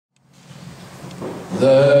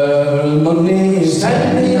The money is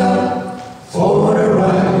standing up for the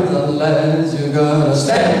right, unless you're gonna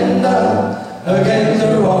stand up against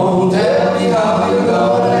the wrong. Tell me how you're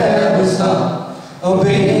gonna ever stop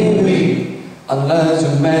being weak, unless you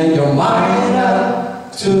make your mind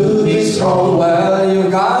up to be strong. Well, you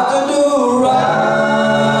got to do right,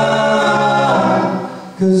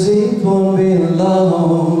 'cause it won't be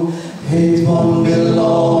long, it won't be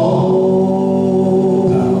long.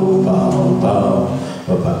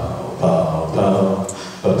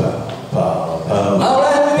 Now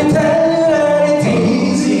let me tell you that it's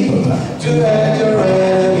easy to hate your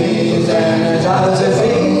enemies, and it's just as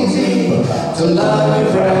easy to love your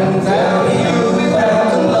friends. Tell me you have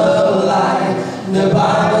to love life. The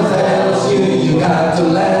Bible tells you you got to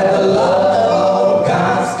let the love of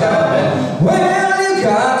God's coming. Well, you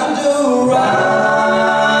got to do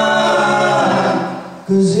right,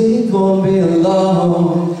 'cause it won't be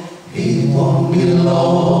long, it won't be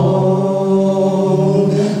long.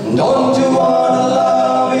 Don't you wanna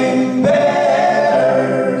love him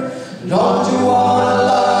better? Don't you wanna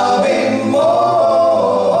love him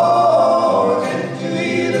more? Can't you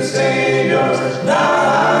hear the Savior's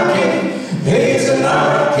knocking? He's a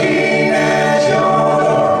knocking at your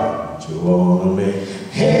door. Don't you wanna make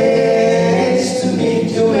haste to meet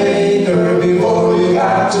your Maker before you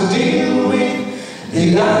got to deal with the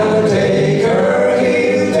undertaker?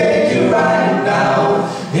 He'll take you right now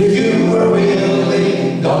if you were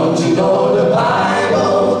willing. Don't you know the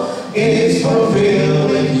Bible is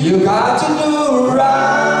fulfilling? You got to do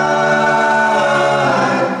right,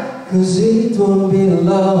 'cause it won't be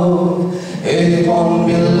long, it won't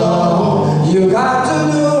be long. You got to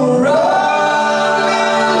do right,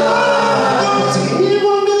 it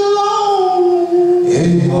won't be long,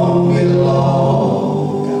 it won't be long.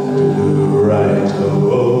 Got to do right,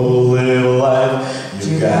 oh, live life.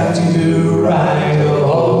 You got to do right,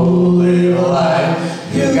 oh, live life.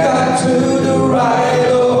 You got to do right,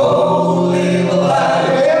 oh, live life.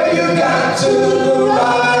 You got to do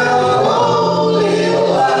right, oh, live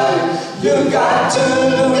life. You got to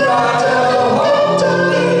do right, oh,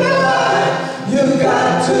 live life. You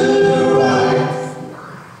got to do right,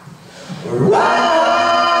 right.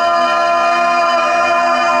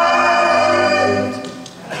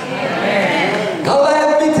 Now let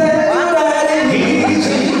me tell you that it's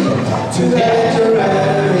easy to hate your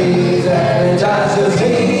enemies, and it's just as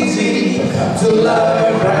easy to love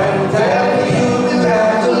your friend. Tell me you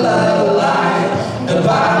have to love life. The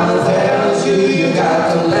Bible tells you you got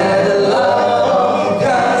to let the love of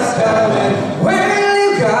God's coming. Well, you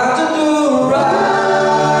got to do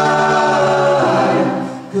right,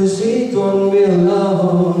 'cause it won't be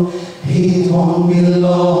long, it won't be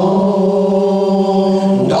long.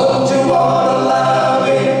 Don't you wanna love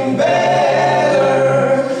him better?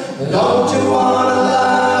 Don't you wanna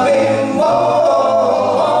love him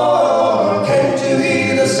more? Can't you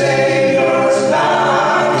hear the Savior's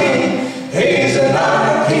knocking? He's a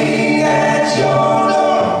knocking at your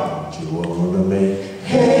door. Don't you wanna make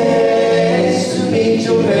Haste to meet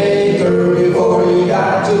your Maker before you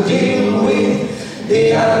got to deal with the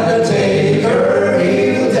undertaker.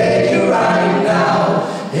 He'll take you right now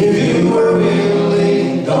if you were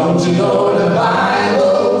willing. Don't you know the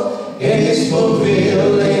Bible is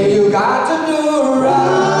fulfilling? You got to do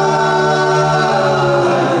right,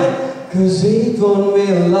 'cause it won't be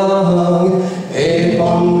long, it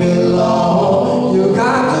won't be long. You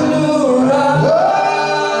got to do right,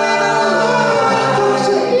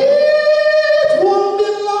 it won't be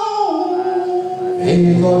long, it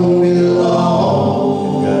won't be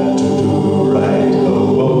long. got to do right,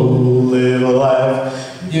 oh, live life.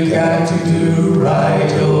 You got to do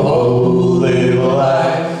right, oh, live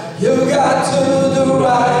life. You got to do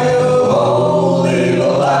right, oh,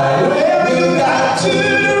 live life. You got to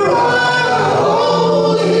do right,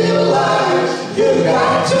 oh, live life. You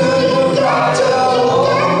got to do right,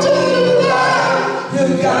 oh, do right. You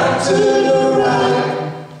got to do right,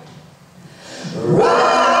 right.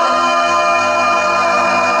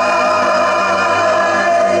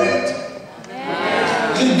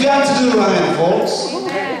 You got to do right, folks.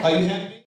 Are you happy?